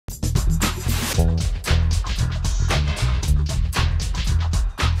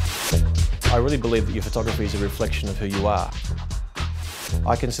really believe that your photography is a reflection of who you are.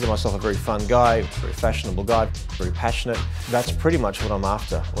 I consider myself a very fun guy, very fashionable guy, very passionate. That's pretty much what I'm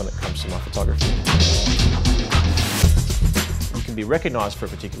after when it comes to my photography. You can be recognised for a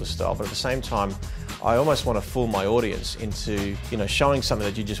particular style, but at the same time, I almost want to fool my audience into, showing something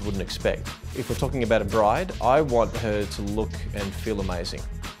that you just wouldn't expect. If we're talking about a bride, I want her to look and feel amazing.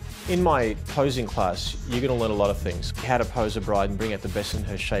 In my posing class, you're going to learn a lot of things. How to pose a bride and bring out the best in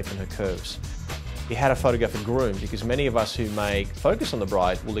her shape and her curves. How to photograph a groom, because many of us who may focus on the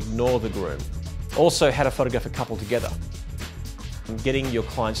bride will ignore the groom. Also, how to photograph a couple together. Getting your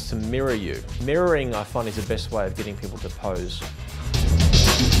clients to mirror you. Mirroring, I find, is the best way of getting people to pose.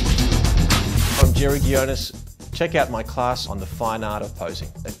 I'm Jerry Ghionis. Check out my class on the fine art of posing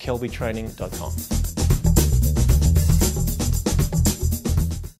at KelbyTraining.com.